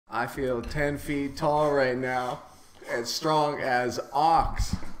I feel 10 feet tall right now, as strong as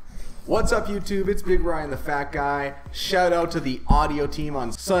ox. What's up, YouTube? It's Big Ryan, the Fat Guy. Shout out to the audio team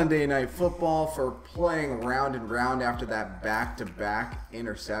on Sunday Night Football for playing round and round after that back-to-back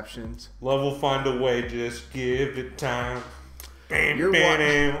interceptions. Love will find a way, just give it time.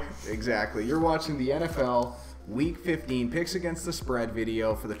 Exactly. You're watching the NFL Week 15 Picks Against the Spread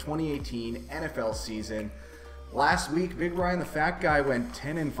video for the 2018 NFL season. Last week, Big Ryan, the Fat Guy, went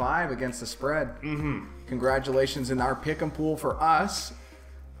 10-5 against the spread. Congratulations in our pick 'em pool for us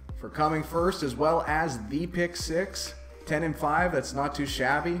for coming first, as well as the pick 6. 10-5, that's not too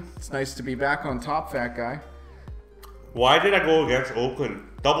shabby. It's nice to be back on top, Fat Guy. Why did I go against Oakland?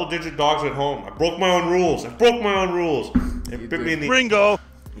 Double-digit dogs at home. I broke my own rules. It bit me in the Ringo.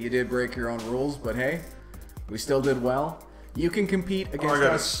 You did break your own rules, but hey, we still did well. You can compete against I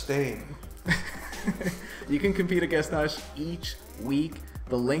got a us. stain. You can compete against us each week.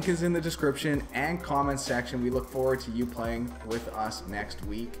 The link is in the description and comment section. We look forward to you playing with us next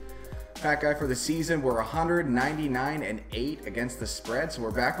week. Fat Guy, for the season, we're 199-8 against the spread, so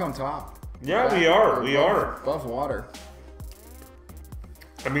we're back on top. Yeah, we are. We are above water.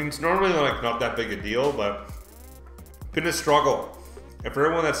 I mean, it's normally like not that big a deal, but it's been a struggle. And for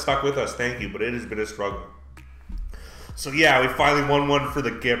everyone that's stuck with us, thank you, but it has been a struggle. So yeah, we finally won one for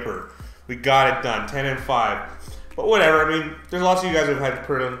the Gipper. We got it done, 10-5. But whatever, I mean, there's lots of you guys who have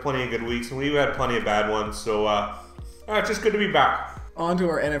had plenty of good weeks, and we've had plenty of bad ones, so it's just good to be back. On to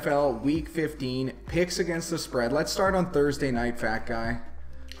our NFL Week 15 Picks Against the Spread. Let's start on Thursday night, Fat Guy,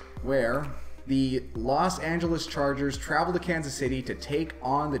 where the Los Angeles Chargers travel to Kansas City to take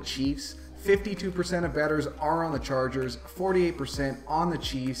on the Chiefs. 52% of bettors are on the Chargers, 48% on the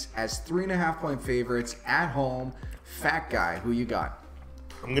Chiefs as 3.5-point favorites at home. Fat Guy, who you got?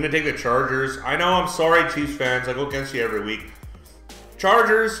 I'm going to take the Chargers. I know, I'm sorry, Chiefs fans. I go against you every week.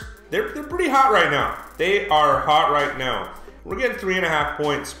 Chargers, they're pretty hot right now. They are hot right now. We're getting 3.5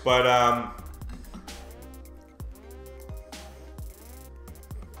 points, but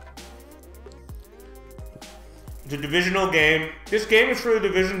it's a divisional game. This game is for the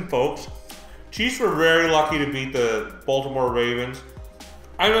division, folks. Chiefs were very lucky to beat the Baltimore Ravens.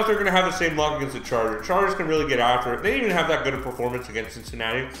 I don't know if they're going to have the same luck against the Chargers. Chargers can really get after it. They didn't even have that good a performance against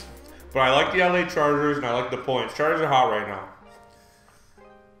Cincinnati. But I like the LA Chargers, and I like the points. Chargers are hot right now.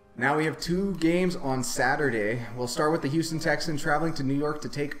 Now we have two games on Saturday. We'll start with the Houston Texans traveling to New York to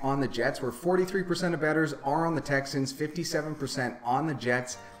take on the Jets, where 43% of bettors are on the Texans, 57% on the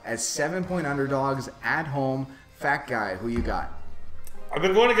Jets as 7-point underdogs at home. Fat Guy, who you got? I've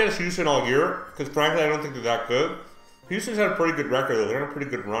been going against Houston all year because, frankly, I don't think they're that good. Houston's had a pretty good record, though. They're on a pretty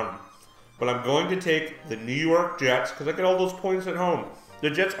good run. But I'm going to take the New York Jets because I get all those points at home. The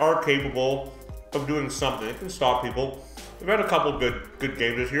Jets are capable of doing something. They can stop people. They've had a couple good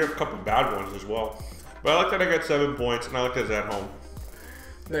games this year, a couple bad ones as well. But I like that I get 7 points, and I like that it's at home.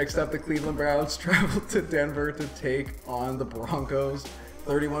 Next up, the Cleveland Browns travel to Denver to take on the Broncos.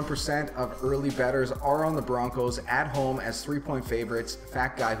 31% of early bettors are on the Broncos at home as 3-point favorites.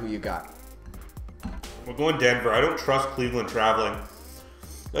 Fat Guy, who you got? We're going Denver. I don't trust Cleveland traveling.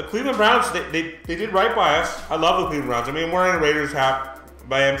 The Cleveland Browns, they did right by us. I love the Cleveland Browns. I mean, I'm wearing a Raiders hat,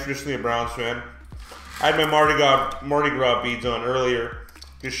 but I am traditionally a Browns fan. I had my Mardi Gras beads on earlier,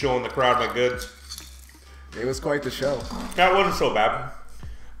 just showing the crowd my goods. It was quite the show. That wasn't so bad.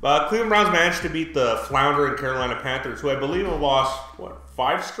 But Cleveland Browns managed to beat the floundering Carolina Panthers, who I believe have lost, what,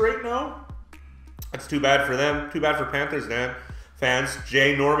 5 straight now? That's too bad for them. Too bad for Panthers fans.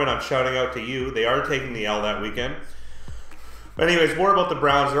 Jay Norman, I'm shouting out to you. They are taking the L that weekend. But anyways, more about the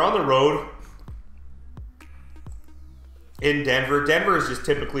Browns. They're on the road in Denver. Denver is just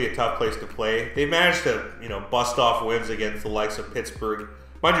typically a tough place to play. They managed to, bust off wins against the likes of Pittsburgh.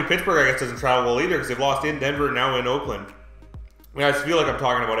 Mind you, Pittsburgh, I guess, doesn't travel well either because they've lost in Denver and now in Oakland. I mean, I feel like I'm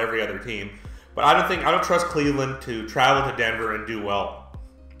talking about every other team. But I don't trust Cleveland to travel to Denver and do well.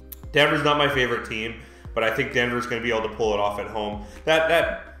 Denver's not my favorite team, but I think Denver's going to be able to pull it off at home.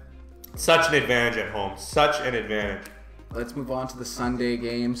 Such an advantage at home. Such an advantage. Let's move on to the Sunday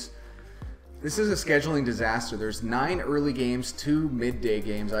games. This is a scheduling disaster. There's 9 early games, 2 midday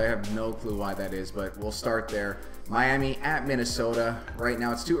games. I have no clue why that is, but we'll start there. Miami at Minnesota. Right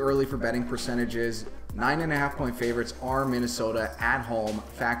now, it's too early for betting percentages. 9.5-point favorites are Minnesota at home.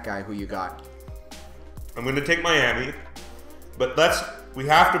 Fat Guy, who you got? I'm going to take Miami, but we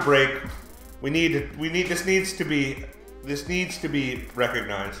have to break. This needs to be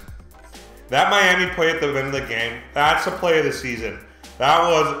recognized. That Miami play at the end of the game, that's a play of the season. That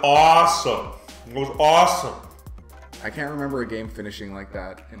was awesome. It was awesome. I can't remember a game finishing like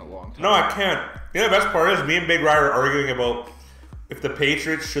that in a long time. No, I can't. The best part is me and Big Ryan are arguing about if the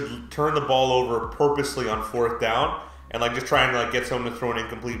Patriots should turn the ball over purposely on 4th down and like just try and like get someone to throw an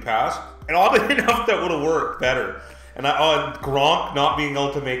incomplete pass. And oddly enough, that would have worked better. And Gronk not being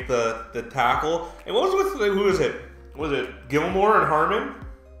able to make the tackle. And what was with who is it? Was it Gilmore and Harmon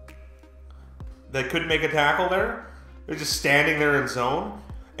that couldn't make a tackle there? They're just standing there in zone.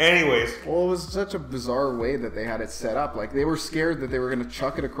 Anyways. Well, it was such a bizarre way that they had it set up. Like, they were scared that they were going to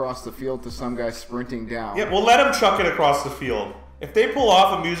chuck it across the field to some guy sprinting down. Yeah, well, let them chuck it across the field. If they pull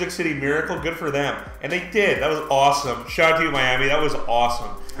off a Music City Miracle, good for them. And they did. That was awesome. Shout out to you, Miami. That was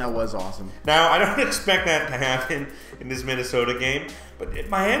awesome. That was awesome. Now, I don't expect that to happen in this Minnesota game, but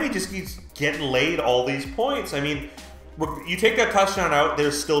Miami just keeps getting laid all these points. I mean, you take that touchdown out,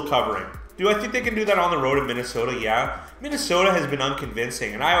 they're still covering. Do I think they can do that on the road in Minnesota? Yeah. Minnesota has been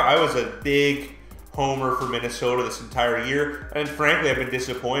unconvincing, and I was a big homer for Minnesota this entire year, and frankly, I've been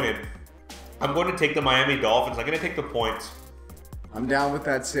disappointed. I'm going to take the Miami Dolphins. I'm going to take the points. I'm down with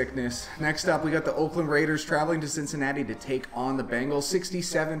that sickness. Next up, we got the Oakland Raiders traveling to Cincinnati to take on the Bengals.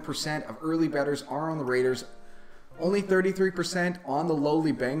 67% of early bettors are on the Raiders. Only 33% on the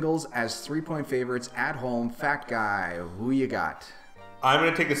lowly Bengals as 3-point favorites at home. Fact guy, who you got? I'm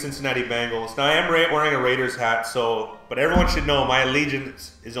going to take the Cincinnati Bengals. Now, I am wearing a Raiders hat, but everyone should know my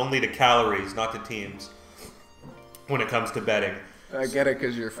allegiance is only to calories, not to teams when it comes to betting. I get it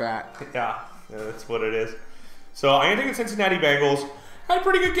because you're fat. Yeah, that's what it is. So I'm going to take the Cincinnati Bengals. Had a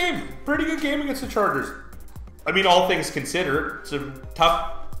pretty good game. Pretty good game against the Chargers. I mean, all things considered, it's a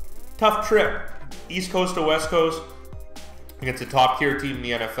tough trip. East Coast to West Coast against a top-tier team in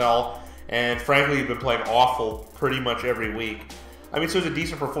the NFL. And frankly, you've been playing awful pretty much every week. I mean, so it was a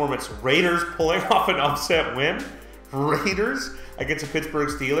decent performance. Raiders pulling off an upset win. Raiders against the Pittsburgh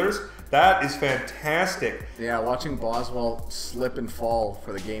Steelers. That is fantastic. Yeah, watching Boswell slip and fall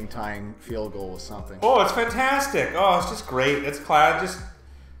for the game-tying field goal was something. Oh, it's fantastic. Oh, it's just great. It's class.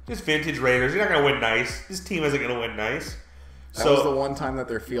 Just vintage Raiders. You're not going to win nice. This team isn't going to win nice. That was the one time that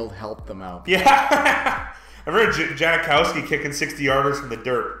their field helped them out. Yeah. I remember Janikowski kicking 60-yarders from the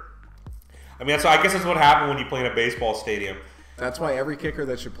dirt. I mean, I guess that's what happened when you play in a baseball stadium. That's why every kicker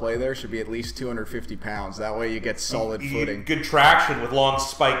that should play there should be at least 250 pounds. That way you get solid footing. Good traction with long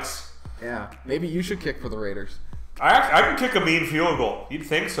spikes. Yeah, maybe you should kick for the Raiders. I can kick a mean field goal. You'd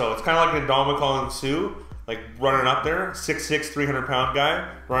think so. It's kind of like Ndamukong Suh, like running up there, 6'6", 300-pound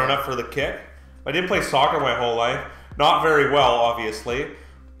guy, running up for the kick. I did play soccer my whole life. Not very well, obviously.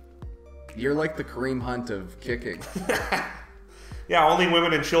 You're like the Kareem Hunt of kicking. Yeah, only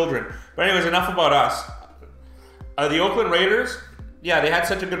women and children. But anyways, enough about us. The Oakland Raiders, yeah, they had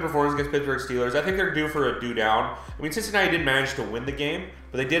such a good performance against Pittsburgh Steelers. I think they're due for a due-down. I mean, Cincinnati did manage to win the game,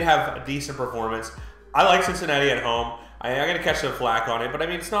 but they did have a decent performance. I like Cincinnati at home. I'm going to catch some flack on it, but I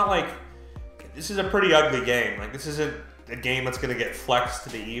mean, it's not like this is a pretty ugly game. Like, this isn't a game that's going to get flexed to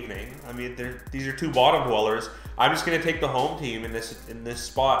the evening. I mean, these are two bottom dwellers. I'm just going to take the home team in this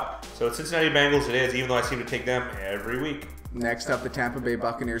spot. So it's Cincinnati Bengals it is, even though I seem to take them every week. Next up, the Tampa Bay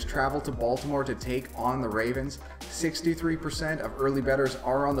Buccaneers travel to Baltimore to take on the Ravens. 63% of early bettors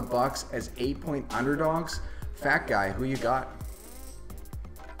are on the Bucs as 8-point underdogs. Fat guy, who you got?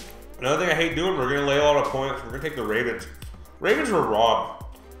 Another thing I hate doing, we're going to lay a lot of points. We're going to take the Ravens. Ravens were robbed.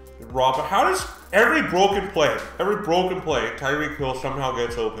 But how does every broken play, Tyreek Hill somehow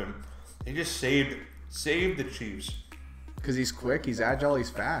gets open? He just saved the Chiefs. Because he's quick, he's agile, he's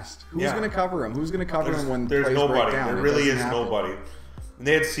fast. Who's going to cover him? Who's going to cover him when there's plays nobody? break down? There really is nobody. And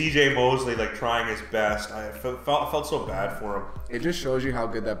they had C.J. Mosley like trying his best. I felt so bad for him. It just shows you how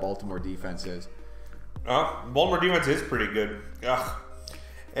good that Baltimore defense is. Baltimore defense is pretty good. Ugh.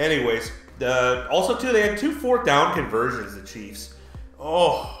 Anyways, also too, they had 2 4th-down conversions. The Chiefs.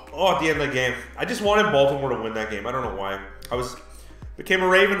 At the end of the game, I just wanted Baltimore to win that game. I don't know why. Became a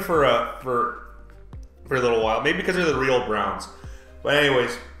Raven for a little while, maybe because they're the real Browns. But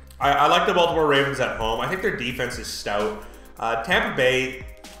anyways, I like the Baltimore Ravens at home. I think their defense is stout. Tampa Bay,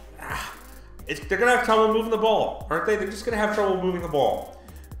 they're going to have trouble moving the ball, aren't they? They're just going to have trouble moving the ball.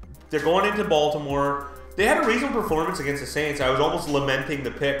 They're going into Baltimore. They had a reasonable performance against the Saints. I was almost lamenting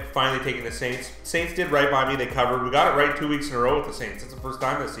the pick, finally taking the Saints. Saints did right by me. They covered. We got it right 2 weeks in a row with the Saints. It's the first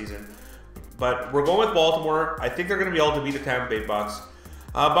time this season. But we're going with Baltimore. I think they're going to be able to beat the Tampa Bay Bucs.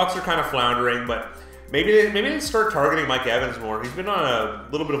 Bucs are kind of floundering, but maybe they start targeting Mike Evans more. He's been on a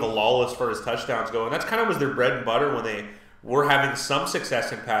little bit of a lull as far as touchdowns go, and that's kind of was their bread and butter when they were having some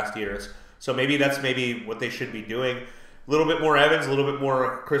success in past years. So maybe that's what they should be doing. A little bit more Evans, a little bit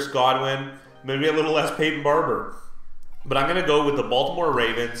more Chris Godwin, maybe a little less Peyton Barber. But I'm going to go with the Baltimore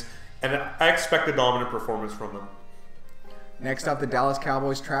Ravens, and I expect a dominant performance from them. Next up, the Dallas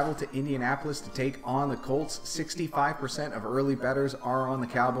Cowboys travel to Indianapolis to take on the Colts. 65% of early bettors are on the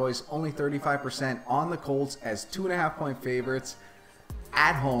Cowboys, only 35% on the Colts as 2.5-point favorites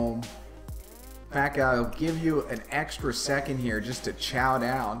at home. Fat guy, I'll give you an extra second here just to chow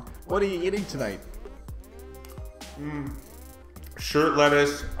down. What are you eating tonight? Shirt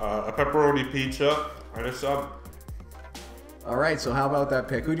lettuce, a pepperoni pizza, and a sub. All right, so how about that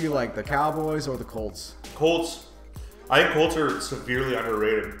pick? Who do you like, the Cowboys or the Colts? Colts. I think Colts are severely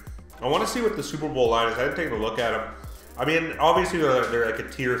underrated. I want to see what the Super Bowl line is. I haven't taken a look at them. I mean, obviously they're like a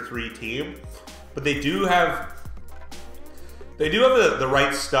tier 3 team, but they do have the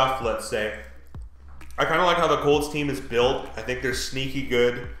right stuff, let's say. I kind of like how the Colts team is built. I think they're sneaky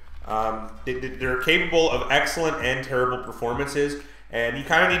good. They're capable of excellent and terrible performances, and you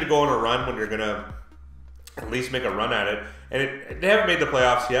kind of need to go on a run when you're going to at least make a run at it. And they haven't made the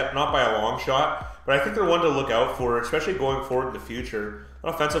playoffs yet, not by a long shot. But I think they're one to look out for, especially going forward in the future. The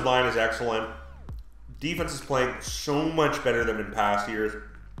offensive line is excellent. Defense is playing so much better than in past years.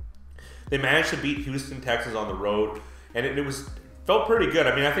 They managed to beat Houston Texans on the road, and it felt pretty good.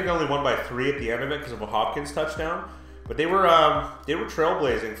 I mean, I think they only won by 3 at the end of it because of a Hopkins touchdown. But they were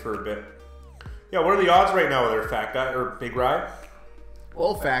trailblazing for a bit. Yeah, what are the odds right now with their fat guy or Big Rye?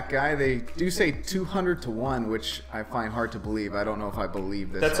 Well, fat guy, they do say 200 to 1, which I find hard to believe. I don't know if I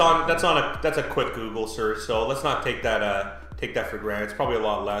believe this. That's a quick Google search, so let's not take that for granted. It's probably a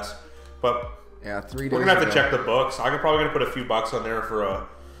lot less, but yeah, 3 days. We're gonna have to check the books. I'm probably gonna put a few bucks on there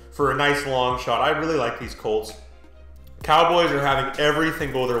for a nice long shot. I really like these Colts. Cowboys are having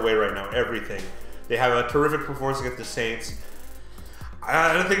everything go their way right now. Everything. They have a terrific performance against the Saints.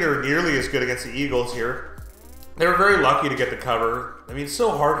 I don't think they're nearly as good against the Eagles here. They were very lucky to get the cover. I mean, it's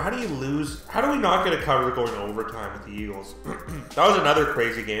so hard. How do you lose? How do we not get a cover going to overtime with the Eagles? That was another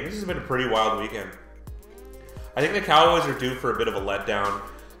crazy game. This has been a pretty wild weekend. I think the Cowboys are due for a bit of a letdown.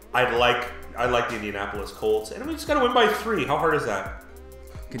 I like the Indianapolis Colts, and we just got to win by 3. How hard is that?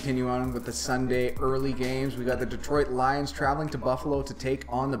 Continue on with the Sunday early games. We got the Detroit Lions traveling to Buffalo to take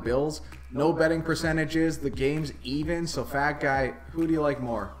on the Bills. No betting percentages. The game's even. So, fat guy, who do you like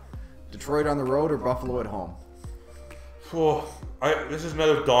more? Detroit on the road or Buffalo at home? Oh, this is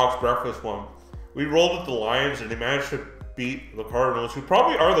another dog's breakfast one. We rolled with the Lions, and they managed to beat the Cardinals, who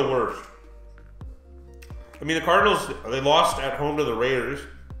probably are the worst. I mean, the Cardinals, they lost at home to the Raiders.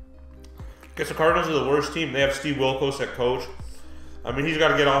 I guess the Cardinals are the worst team. They have Steve Wilkos at coach. I mean, he's got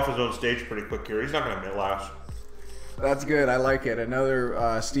to get off his own stage pretty quick here. He's not going to last. That's good. I like it.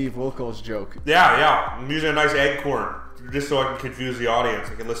 Another Steve Wilkos joke. Yeah. I'm using a nice eggcorn just so I can confuse the audience.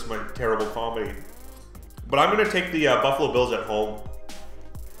 I can listen to my terrible comedy. But I'm going to take the Buffalo Bills at home.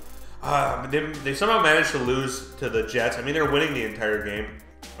 They somehow managed to lose to the Jets. I mean, they're winning the entire game.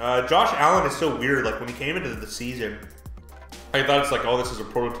 Josh Allen is so weird. Like, when he came into the season, I thought it's like, oh, this is a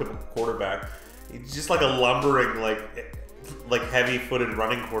prototypical quarterback. He's just like a lumbering, like heavy-footed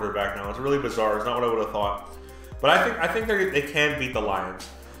running quarterback now. It's really bizarre. It's not what I would have thought. But I think they can beat the Lions.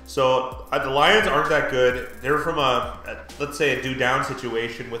 So the Lions aren't that good. They're from let's say a do-down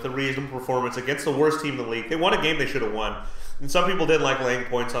situation with a reasonable performance against the worst team in the league. They won a game they should have won. And some people didn't like laying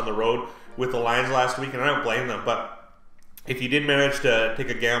points on the road with the Lions last week, and I don't blame them. But if you did manage to take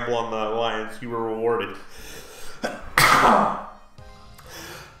a gamble on the Lions, you were rewarded.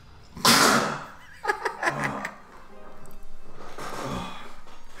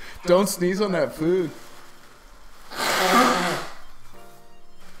 Don't sneeze on that food.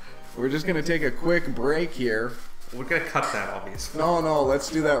 We're just going to take a quick break here. We're going to cut that, obviously. No,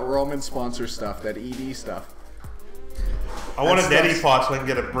 let's do that Roman sponsor stuff, that ED stuff. I want a neti pot so I can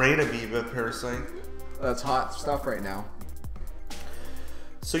get a brain amoeba parasite. That's hot stuff right now.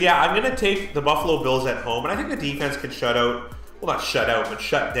 So yeah, I'm going to take the Buffalo Bills at home, and I think the defense can shut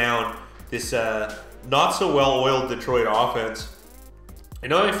down this not so well-oiled Detroit offense. You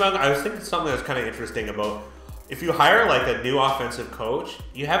know what I was thinking something that's kind of interesting about, if you hire like a new offensive coach,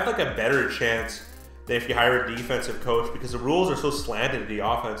 you have like a better chance than if you hire a defensive coach, because the rules are so slanted to the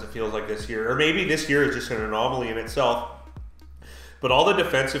offense, it feels like this year. Or maybe this year is just an anomaly in itself. But all the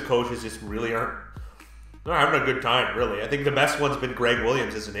defensive coaches just really aren't having a good time, really. I think the best one's been Greg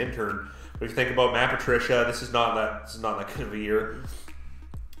Williams as an intern. But if you think about Matt Patricia, this is not that good of a year.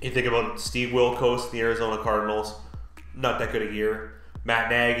 You think about Steve Wilkos, the Arizona Cardinals, not that good a year.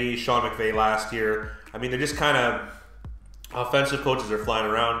 Matt Nagy, Sean McVay last year. I mean, they're just kind of offensive coaches are flying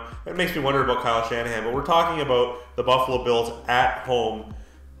around. It makes me wonder about Kyle Shanahan. But we're talking about the Buffalo Bills at home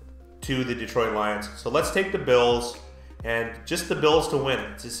to the Detroit Lions. So let's take the Bills, and just the Bills to win.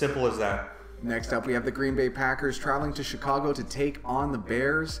 It's as simple as that. Next up, we have the Green Bay Packers traveling to Chicago to take on the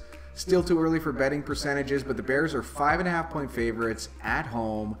Bears. Still too early for betting percentages, but the Bears are 5.5-point favorites at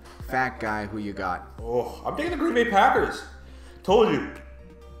home. Fat guy, who you got? Oh, I'm taking the Green Bay Packers. Told you.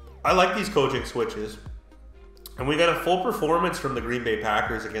 I like these coaching switches. And we got a full performance from the Green Bay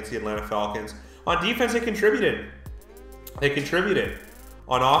Packers against the Atlanta Falcons. On defense, they contributed.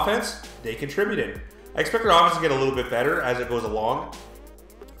 On offense, they contributed. I expect their offense to get a little bit better as it goes along.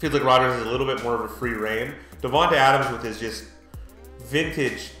 Feels like Rodgers is a little bit more of a free reign. Devonta Adams with his just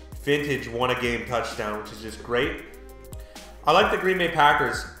vintage one-a-game touchdown, which is just great. I like the Green Bay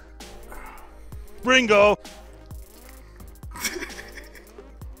Packers. Ringo.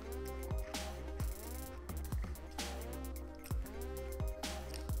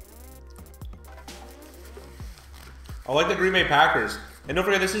 I like the Green Bay Packers. And don't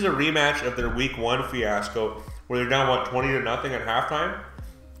forget, this is a rematch of their Week 1 fiasco, where they're down, 20-0 at halftime?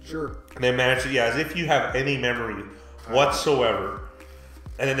 Sure. And they managed to, as if you have any memory whatsoever.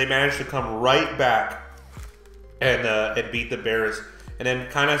 And then they managed to come right back and beat the Bears. And then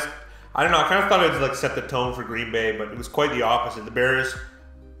I kind of thought it would set the tone for Green Bay, but it was quite the opposite. The Bears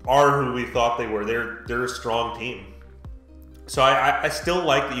are who we thought they were. They're a strong team. So I still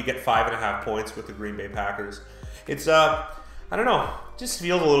like that you get 5.5 points with the Green Bay Packers. It's I don't know, it just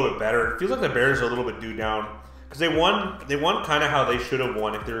feels a little bit better. It feels like the Bears are a little bit due down because they won kind of how they should have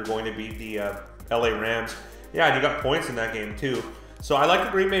won if they were going to beat the LA Rams. Yeah, and you got points in that game too. So I like the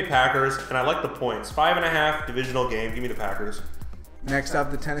Green Bay Packers and I like the points. 5.5 divisional game. Give me the Packers. Next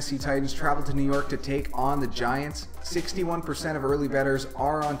up, the Tennessee Titans travel to New York to take on the Giants. 61% of early bettors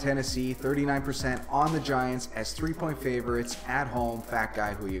are on Tennessee, 39% on the Giants as 3-point favorites at home. Fat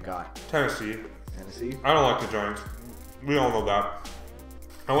guy, who you got? Tennessee. Tennessee? I don't like the Giants. We all know that.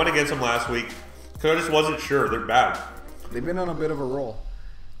 I went against them last week because I just wasn't sure. They're bad. They've been on a bit of a roll.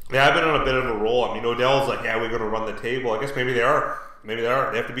 Yeah, I've been on a bit of a roll. I mean, Odell's like, yeah, we're going to run the table. I guess maybe they are. Maybe they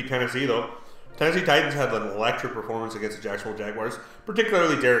are. They have to beat Tennessee, though. Tennessee Titans had an electric performance against the Jacksonville Jaguars,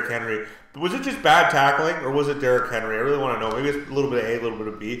 particularly Derrick Henry. But was it just bad tackling, or was it Derrick Henry? I really want to know. Maybe it's a little bit of A, a little bit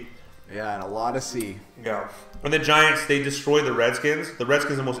of B. Yeah, and a lot of C. Yeah. And the Giants, they destroyed the Redskins. The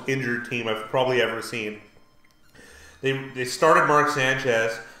Redskins are the most injured team I've probably ever seen. They started Mark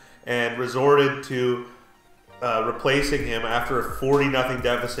Sanchez and resorted to replacing him after a 40-0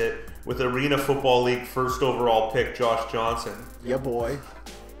 deficit with Arena Football League first overall pick Josh Johnson. Yeah, boy.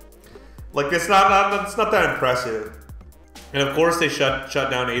 Like, it's not that impressive. And of course they shut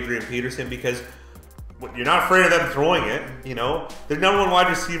down Adrian Peterson because you're not afraid of them throwing it, you know? Their number one wide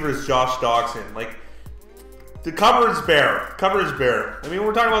receiver is Josh Doxson. Like, the cover is bare. I mean,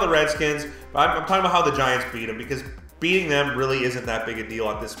 we're talking about the Redskins, but I'm talking about how the Giants beat them because beating them really isn't that big a deal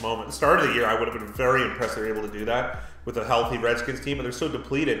at this moment. At the start of the year, I would have been very impressed they were able to do that with a healthy Redskins team, but they're so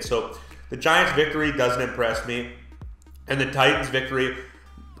depleted. So the Giants' victory doesn't impress me, and the Titans' victory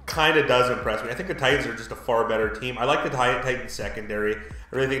kind of does impress me. I think the Titans are just a far better team. I like the Titans secondary.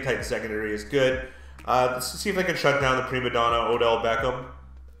 I really think Titans secondary is good. Let's see if they can shut down the prima donna Odell Beckham.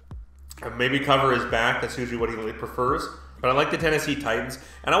 Maybe cover his back. That's usually what he really prefers. But I like the Tennessee Titans.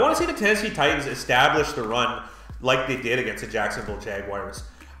 And I want to see the Tennessee Titans establish the run like they did against the Jacksonville Jaguars.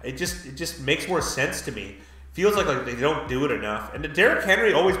 It just makes more sense to me. Feels like they don't do it enough. And Derrick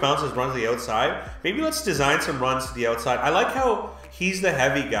Henry always bounces runs to the outside. Maybe let's design some runs to the outside. I like how he's the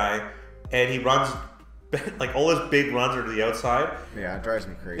heavy guy and he runs, like all his big runs are to the outside. Yeah, it drives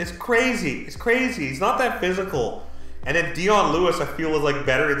me crazy. It's crazy. He's not that physical. And then Dion Lewis, I feel, is like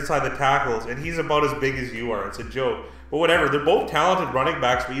better inside the tackles, and he's about as big as you are. It's a joke. But whatever. They're both talented running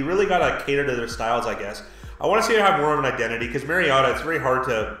backs, but you really got to cater to their styles, I guess. I want to see them have more of an identity because Mariota, it's very hard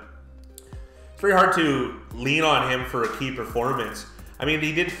to lean on him for a key performance. I mean,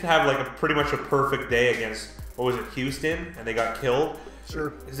 he did have like pretty much a perfect day against, what was it, Houston, and they got killed. Sure.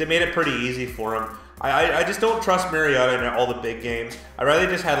 Because they made it pretty easy for him. I just don't trust Mariota in all the big games. I'd rather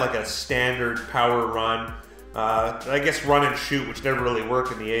just had like a standard power run. I guess run and shoot, which never really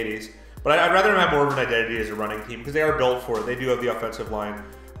worked in the 80s. But I'd rather have more of an identity as a running team because they are built for it. They do have the offensive line.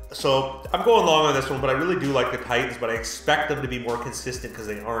 So I'm going long on this one, but I really do like the Titans, but I expect them to be more consistent because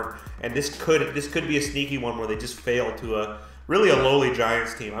they aren't. And this could be a sneaky one where they just fail to a lowly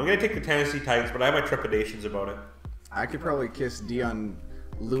Giants team. I'm going to take the Tennessee Titans, but I have my trepidations about it. I could probably kiss Dion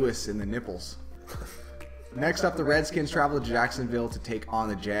Lewis in the nipples. Next up, the Redskins travel to Jacksonville to take on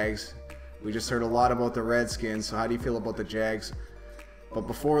the Jags. We just heard a lot about the Redskins, so how do you feel about the Jags? But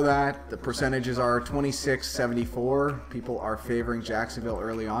before that, the percentages are 26-74. People are favoring Jacksonville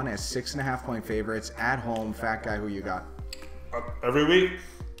early on as 6.5-point favorites at home. Fat guy, who you got? Every week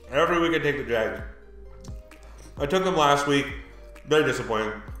I take the Jags. I took them last week. Very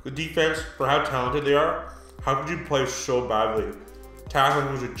disappointing. The defense, for how talented they are, how could you play so badly?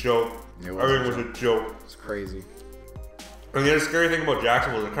 Tackling was a joke. Everything was a joke. It's crazy. And the other scary thing about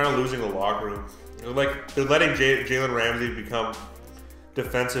Jacksonville is they're kind of losing the locker room. They're letting Jalen Ramsey become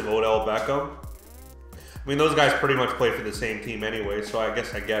defensive Odell Beckham. I mean, those guys pretty much play for the same team anyway, so I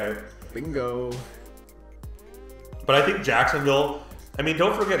guess I get it. Bingo. But I think Jacksonville, I mean,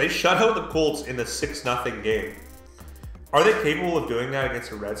 don't forget, they shut out the Colts in the 6-0 game. Are they capable of doing that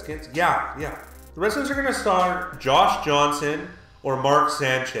against the Redskins? Yeah. The Redskins are going to start Josh Johnson or Mark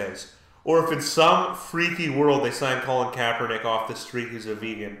Sanchez. Or if in some freaky world they sign Colin Kaepernick off the street who's a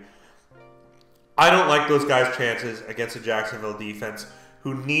vegan. I don't like those guys' chances against the Jacksonville defense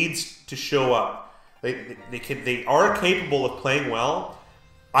who needs to show up. They are capable of playing well.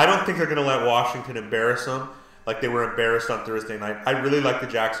 I don't think they're going to let Washington embarrass them like they were embarrassed on Thursday night. I really like the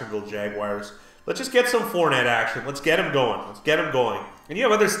Jacksonville Jaguars. Let's just get some Fournette action. Let's get him going. And you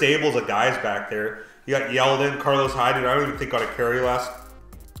have other stables of guys back there. You got Yeldon, Carlos Hyde, who I don't even think got a carry last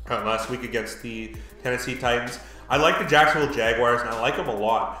week against the Tennessee Titans. I like the Jacksonville Jaguars, and I like them a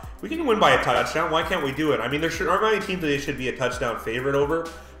lot. We can win by a touchdown. Why can't we do it? I mean, there aren't many teams that they should be a touchdown favorite over.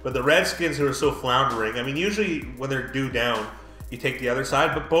 But the Redskins, who are so floundering, I mean, usually when they're due down, you take the other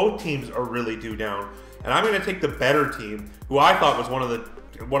side. But both teams are really due down. And I'm going to take the better team, who I thought was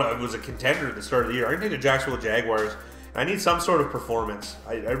was a contender at the start of the year. I'm going to take the Jacksonville Jaguars. I need some sort of performance.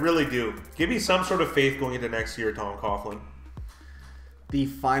 I really do. Give me some sort of faith going into next year, Tom Coughlin. The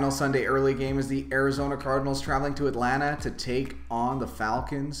final Sunday early game is the Arizona Cardinals traveling to Atlanta to take on the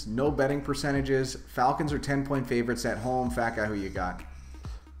Falcons. No betting percentages. Falcons are 10-point favorites at home. Fat guy, who you got?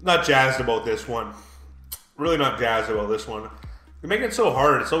 Not jazzed about this one. Really not jazzed about this one. They're making it so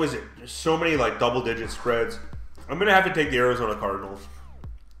hard. It's always there's so many like double-digit spreads. I'm going to have to take the Arizona Cardinals.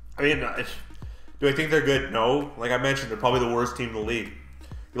 I mean, do I think they're good? No. Like I mentioned, they're probably the worst team in the league.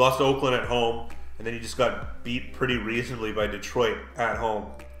 You lost to Oakland at home, and then you just got beat pretty reasonably by Detroit at home.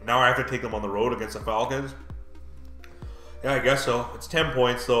 Now I have to take them on the road against the Falcons. Yeah, I guess so. It's 10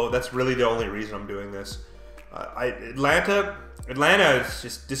 points, though. That's really the only reason I'm doing this. Atlanta has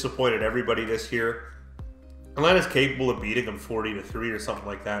just disappointed everybody this year. Atlanta's capable of beating them 40-3 or something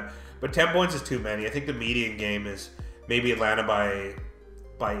like that. But 10 points is too many. I think the median game is maybe Atlanta by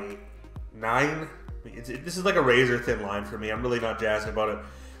 9. This is like a razor-thin line for me. I'm really not jazzed about it.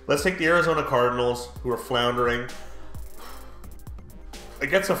 Let's take the Arizona Cardinals, who are floundering,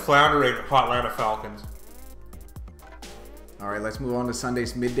 against a floundering Atlanta Falcons. All right, let's move on to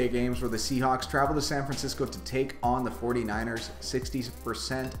Sunday's midday games where the Seahawks travel to San Francisco to take on the 49ers.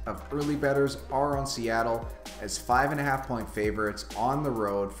 60% of early bettors are on Seattle as 5.5-point favorites on the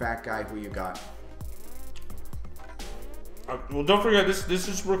road. Fat guy, who you got? Well, don't forget, this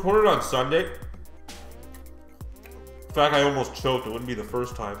is recorded on Sunday. In fact, I almost choked. It wouldn't be the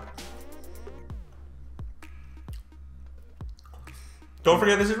first time. Don't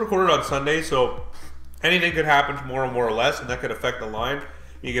forget, this is recorded on Sunday, so anything could happen tomorrow, more or less, and that could affect the line.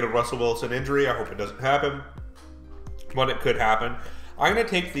 You get a Russell Wilson injury. I hope it doesn't happen, but it could happen. I'm going to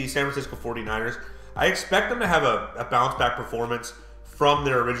take the San Francisco 49ers. I expect them to have a bounce-back performance from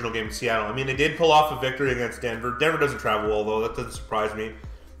their original game in Seattle. I mean, they did pull off a victory against Denver. Denver doesn't travel well, though. That doesn't surprise me.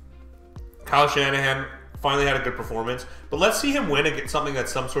 Kyle Shanahan finally had a good performance, but let's see him win against something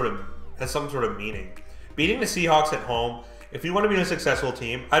that's has some sort of meaning. Beating the Seahawks at home. If you want to be a successful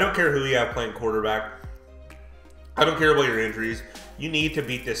team, I don't care who you have playing quarterback. I don't care about your injuries. You need to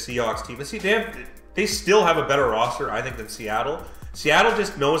beat this Seahawks team. See, they still have a better roster, I think, than Seattle. Seattle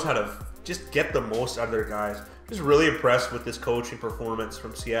just knows how to just get the most out of their guys. Just really impressed with this coaching performance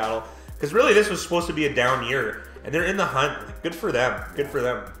from Seattle. Because really, this was supposed to be a down year. And they're in the hunt. Good for them. Good for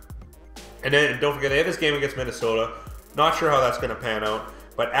them. And then, don't forget, they have this game against Minnesota. Not sure how that's going to pan out.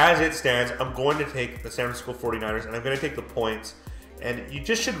 But as it stands, I'm going to take the San Francisco 49ers, and I'm going to take the points. And you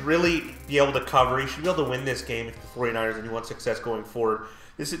just should really be able to cover. You should be able to win this game if the 49ers and you want success going forward.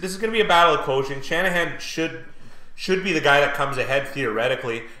 This is going to be a battle of coaching. Shanahan should be the guy that comes ahead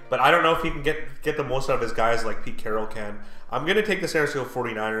theoretically, but I don't know if he can get the most out of his guys like Pete Carroll can. I'm going to take the San Francisco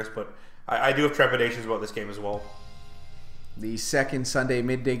 49ers, but I do have trepidations about this game as well. The second Sunday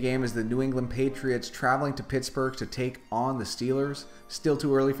midday game is the New England Patriots traveling to Pittsburgh to take on the Steelers. Still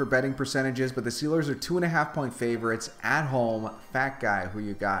too early for betting percentages, but the Steelers are 2.5-point favorites at home. Fat guy, who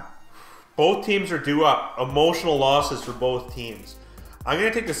you got? Both teams are due up. Emotional losses for both teams. I'm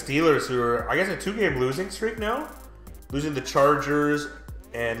going to take the Steelers, who are, I guess, a 2-game losing streak now. Losing the Chargers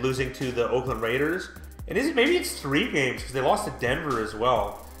and losing to the Oakland Raiders. And maybe it's 3 games because they lost to Denver as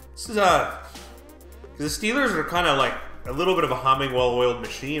well. This is the Steelers are kind of like a little bit of a humming, well-oiled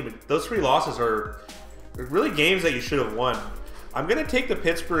machine, but those 3 losses are really games that you should have won. I'm going to take the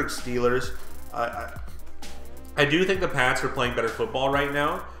Pittsburgh Steelers. I I do think the Pats are playing better football right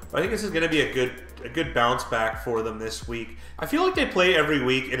now. But I think this is going to be a good bounce back for them this week. I feel like they play every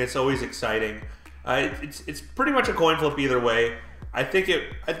week, and it's always exciting. It's pretty much a coin flip either way. I think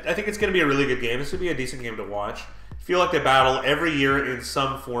it's going to be a really good game. This would be a decent game to watch. I feel like they battle every year in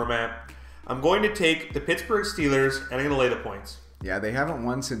some format. I'm going to take the Pittsburgh Steelers, and I'm going to lay the points. Yeah, they haven't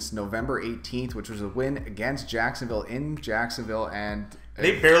won since November 18th, which was a win against Jacksonville in Jacksonville, and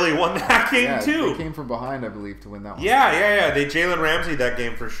they barely won that game too. They came from behind, I believe, to win that one. Yeah. They Jalen Ramsey that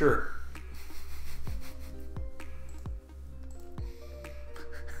game for sure.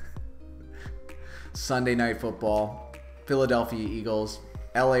 Sunday Night Football, Philadelphia Eagles,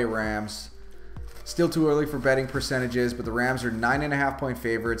 LA Rams. Still too early for betting percentages, but the Rams are 9.5-point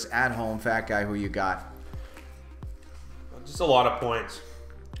favorites at home. Fat guy, who you got? Just a lot of points.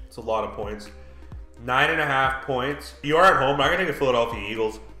 It's a lot of points. 9.5 points. You are at home. I'm going to take the Philadelphia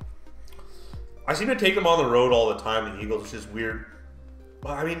Eagles. I seem to take them on the road all the time, the Eagles, which is weird.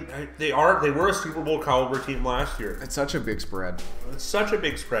 But, I mean, they were a Super Bowl caliber team last year. It's such a big spread. It's such a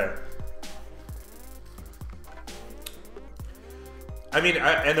big spread. I mean,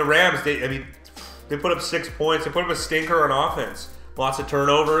 and the Rams, they put up 6 points. They put up a stinker on offense. Lots of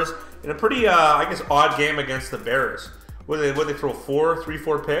turnovers. In a pretty, odd game against the Bears. What did they throw?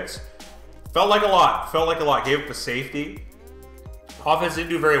 4 picks? Felt like a lot. Gave up a safety. Offense didn't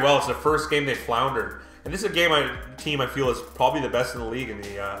do very well. It's the first game they floundered. And this is a team I feel is probably the best in the league in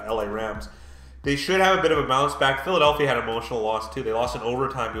the LA Rams. They should have a bit of a bounce back. Philadelphia had an emotional loss too. They lost in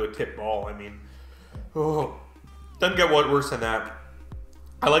overtime to a tip ball. I mean, doesn't get worse than that.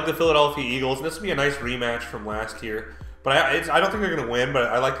 I like the Philadelphia Eagles. And this will be a nice rematch from last year. But I don't think they're going to win, but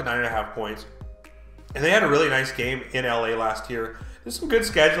I like the 9.5 points. And they had a really nice game in LA last year. There's some good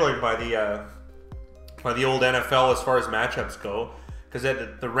scheduling by the old NFL as far as matchups go. Because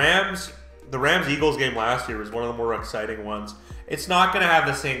the Rams-Eagles game last year was one of the more exciting ones. It's not going to have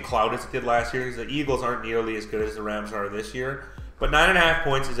the same clout as it did last year because the Eagles aren't nearly as good as the Rams are this year. But 9.5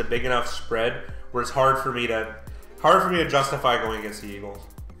 points is a big enough spread where it's hard for me to justify going against the Eagles.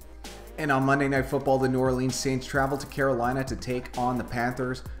 And on Monday Night Football, the New Orleans Saints travel to Carolina to take on the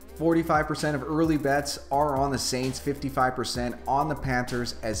Panthers. 45% of early bets are on the Saints, 55% on the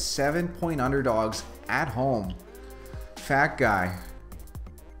Panthers as 7-point underdogs at home. Fat guy,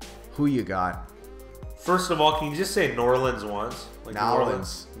 who you got? First of all, can you just say New Orleans once? Like New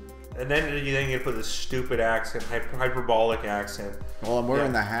Orleans. And then you put this stupid accent, hyperbolic accent. Well, I'm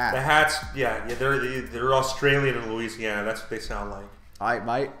wearing the hat. The hats, they're Australian and Louisiana. That's what they sound like. All right,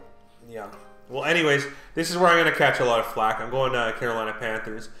 mate. Yeah. Well, anyways, this is where I'm going to catch a lot of flack. I'm going to Carolina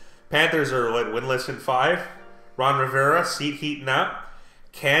Panthers. Panthers are winless in 5. Ron Rivera, seat heating up.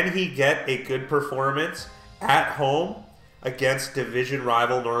 Can he get a good performance at home against division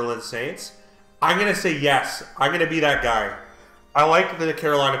rival New Orleans Saints? I'm going to say yes. I'm going to be that guy. I like the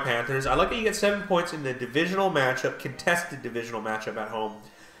Carolina Panthers. I like that you get 7 points in the divisional matchup, contested divisional matchup at home.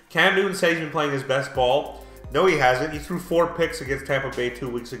 Cam Newton said he's been playing his best ball. No, he hasn't. He threw 4 picks against Tampa Bay 2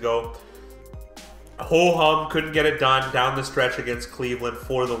 weeks ago. Ho-hum couldn't get it done down the stretch against Cleveland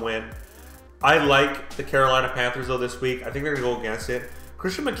for the win. I like the Carolina Panthers, though, this week. I think they're going to go against it.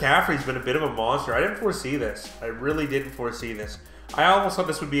 Christian McCaffrey's been a bit of a monster. I didn't foresee this. I really didn't foresee this. I almost thought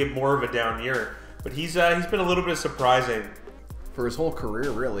this would be more of a down year. But he's been a little bit surprising. For his whole career,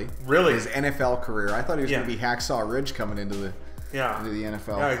 really. Really? His NFL career. I thought he was going to be Hacksaw Ridge coming into the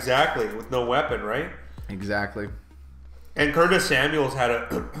NFL. Yeah, exactly. With no weapon, right? Exactly. And Curtis Samuel's had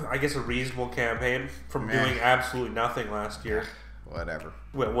a reasonable campaign from doing absolutely nothing last year. Whatever.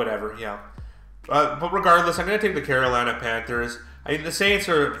 Whatever, yeah. But regardless, I'm going to take the Carolina Panthers. I mean, the Saints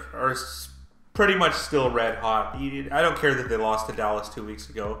are pretty much still red hot. I don't care that they lost to Dallas 2 weeks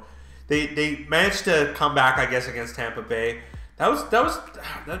ago. They managed to come back, I guess, against Tampa Bay.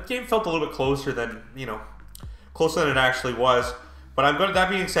 That game felt a little bit closer than it actually was. But that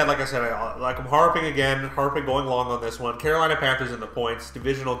being said, like I said, I'm harping going long on this one. Carolina Panthers in the points,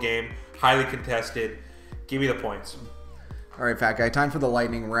 divisional game, highly contested. Give me the points. All right, Fat Guy, time for the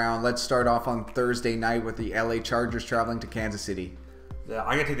lightning round. Let's start off on Thursday night with the LA Chargers traveling to Kansas City.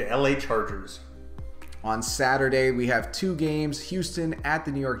 I'm going to take the LA Chargers. On Saturday, we have 2 games. Houston at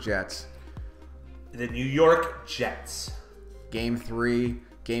the New York Jets. The New York Jets. Game 3,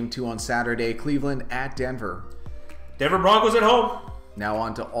 Game 2 on Saturday. Cleveland at Denver. Denver Broncos at home. Now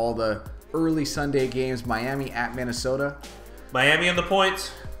on to all the early Sunday games. Miami at Minnesota. Miami on the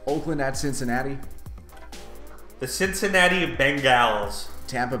points. Oakland at Cincinnati. The Cincinnati Bengals.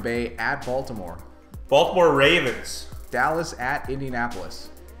 Tampa Bay at Baltimore. Baltimore Ravens. Dallas at Indianapolis.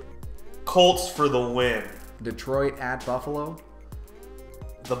 Colts for the win. Detroit at Buffalo.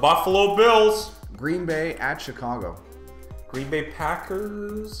 The Buffalo Bills. Green Bay at Chicago. Green Bay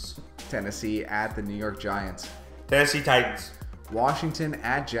Packers. Tennessee at the New York Giants. Tennessee Titans. Washington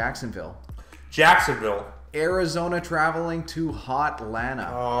at Jacksonville. Jacksonville. Arizona traveling to hot Atlanta.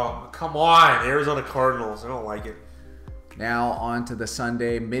 Oh, come on. Arizona Cardinals. I don't like it. Now on to the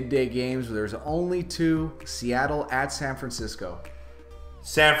Sunday midday games where there's only two. Seattle at San Francisco.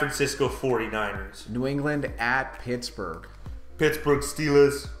 San Francisco 49ers. New England at Pittsburgh. Pittsburgh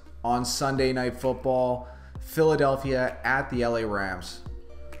Steelers. On Sunday Night Football, Philadelphia at the LA Rams.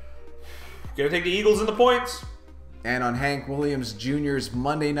 Gonna take the Eagles in the points. And on Hank Williams Jr.'s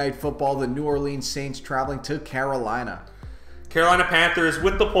Monday Night Football, the New Orleans Saints traveling to Carolina. Carolina Panthers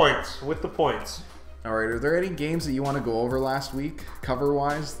with the points. With the points. All right, are there any games that you want to go over last week,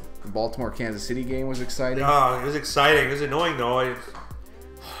 cover-wise? The Baltimore-Kansas City game was exciting. Oh, it was exciting. It was annoying, though.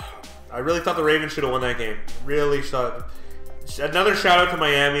 I really thought the Ravens should have won that game. Really thought. Another shout-out to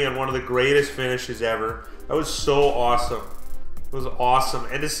Miami on one of the greatest finishes ever. That was so awesome. It was awesome.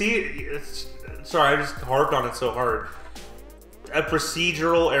 And to see... Sorry, I just harped on it so hard. A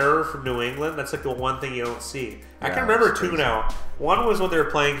procedural error from New England, that's like the one thing you don't see. I can remember two now. One was when they were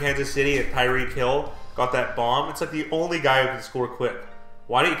playing Kansas City and Tyreek Hill got that bomb. It's like the only guy who can score quick.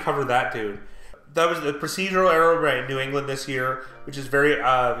 Why don't you cover that dude? That was the procedural error in New England this year, which is very,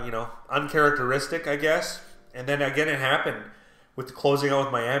 uncharacteristic, I guess. And then again, it happened with the closing out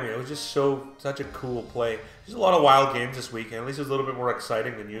with Miami. It was just such a cool play. There's a lot of wild games this weekend. At least it was a little bit more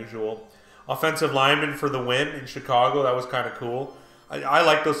exciting than usual. Offensive lineman for the win in Chicago. That was kind of cool. I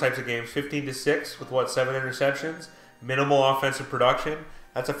like those types of games. 15-6 with 7 interceptions. Minimal offensive production.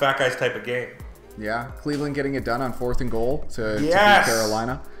 That's a fat guy's type of game. Yeah, Cleveland getting it done on 4th and goal to beat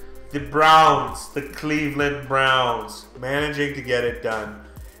Carolina. The Browns, the Cleveland Browns, managing to get it done.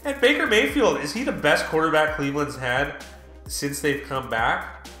 And Baker Mayfield, is he the best quarterback Cleveland's had since they've come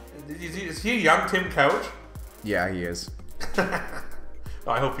back? Is he a young Tim Couch? Yeah, he is.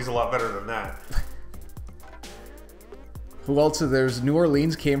 I hope he's a lot better than that. Who else? There's New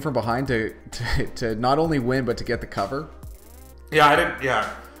Orleans came from behind to not only win but to get the cover.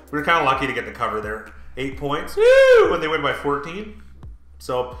 Yeah, we were kind of lucky to get the cover there. 8 points. Woo! When they win by 14.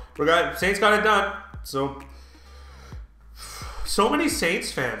 So Saints got it done. So many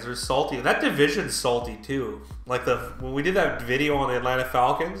Saints fans are salty. That division's salty too. Like when we did that video on the Atlanta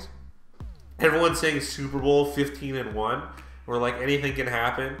Falcons, everyone's saying Super Bowl 15-1. Where like anything can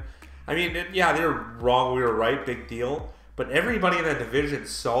happen. I mean, yeah, they were wrong. We were right. Big deal. But everybody in that division is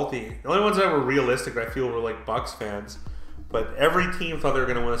salty. The only ones that were realistic, I feel, were like Bucks fans. But every team thought they were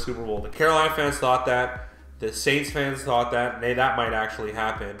going to win a Super Bowl. The Carolina fans thought that. The Saints fans thought that. And that might actually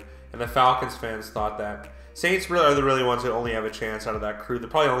happen. And the Falcons fans thought that. Saints really are the really ones that only have a chance out of that crew. They're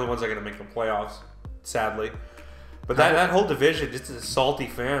probably the only ones that are going to make the playoffs, sadly. But that whole division, just is salty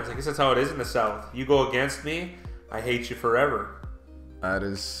fans. I guess that's how it is in the South. You go against me, I hate you forever. That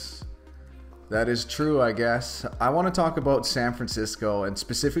is true, I guess. I want to talk about San Francisco and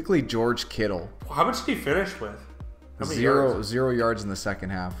specifically George Kittle. How much did he finish with? How many zero yards in the second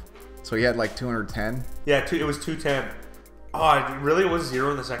half. So he had like 210. Yeah, it was 210. Oh, really? It was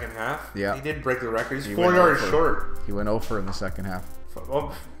 0 in the second half? Yeah. He did break the record. He's 4 yards short. He went over in the second half.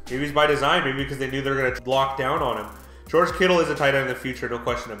 Well, maybe it's by design. Maybe because they knew they were going to block down on him. George Kittle is a tight end in the future, no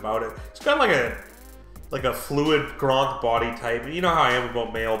question about it. He's got like a fluid Gronk body type. You know how I am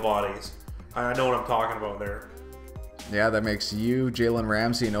about male bodies. I know what I'm talking about there. Yeah, that makes you, Jalen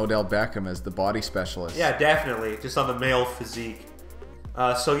Ramsey, and Odell Beckham as the body specialist. Yeah, definitely. Just on the male physique.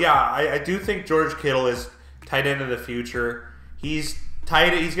 I do think George Kittle is tight end of the future. He's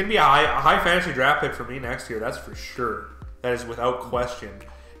going to be a high fantasy draft pick for me next year. That's for sure. That is without question.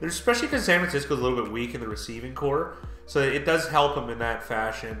 Especially because San Francisco is a little bit weak in the receiving core. So it does help him in that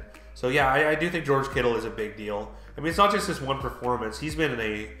fashion. So yeah, I do think George Kittle is a big deal. I mean, it's not just this one performance. He's been in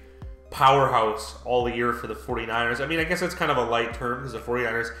a powerhouse all year for the 49ers. I mean, I guess that's kind of a light term because the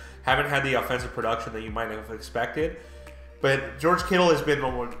 49ers haven't had the offensive production that you might have expected. But George Kittle has been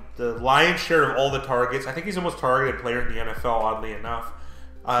the lion's share of all the targets. I think he's the most targeted player in the NFL, oddly enough.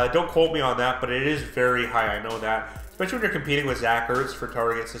 Don't quote me on that, but it is very high. I know that. Especially when you're competing with Zach Ertz for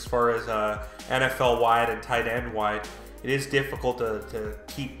targets as far as NFL-wide and tight end-wide. It is difficult to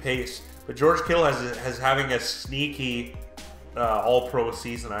keep pace. But George Kittle has having a sneaky all-pro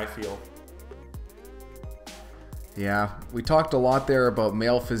season, I feel. Yeah, we talked a lot there about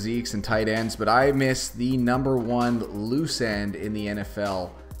male physiques and tight ends, but I miss the number one loose end in the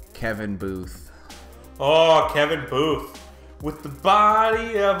NFL, Kevin Booth. Oh, Kevin Booth. With the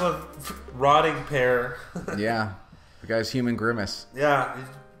body of a rotting pear. Yeah, the guy's human grimace. Yeah,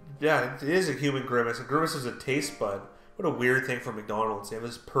 it is a human grimace. A grimace is a taste bud. What a weird thing for McDonald's. They have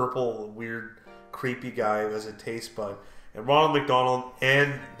this purple, weird creepy guy who has a taste bud. And Ronald McDonald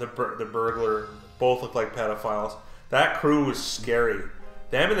and the burglar both look like pedophiles. That crew was scary.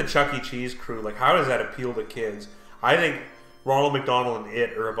 Them and the Chuck E. Cheese crew, like, how does that appeal to kids? I think Ronald McDonald and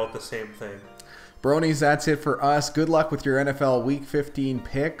it are about the same thing. Bronies, that's it for us. Good luck with your NFL Week 15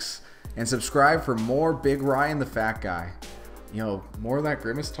 picks. And subscribe for more Big Ryan the Fat Guy. More of that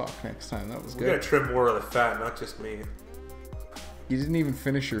Grimace talk next time. That was good. We gotta trim more of the fat, not just me. You didn't even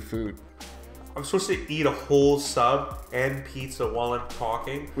finish your food. I'm supposed to eat a whole sub and pizza while I'm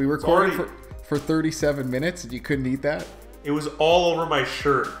talking. We recorded for 37 minutes and you couldn't eat that? It was all over my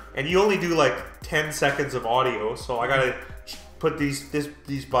shirt. And you only do like 10 seconds of audio, so I gotta put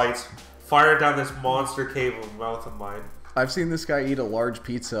these bites, fire it down this monster cave of a mouth of mine. I've seen this guy eat a large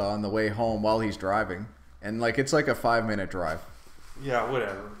pizza on the way home while he's driving. And it's like a 5-minute drive. Yeah,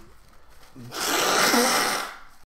 whatever.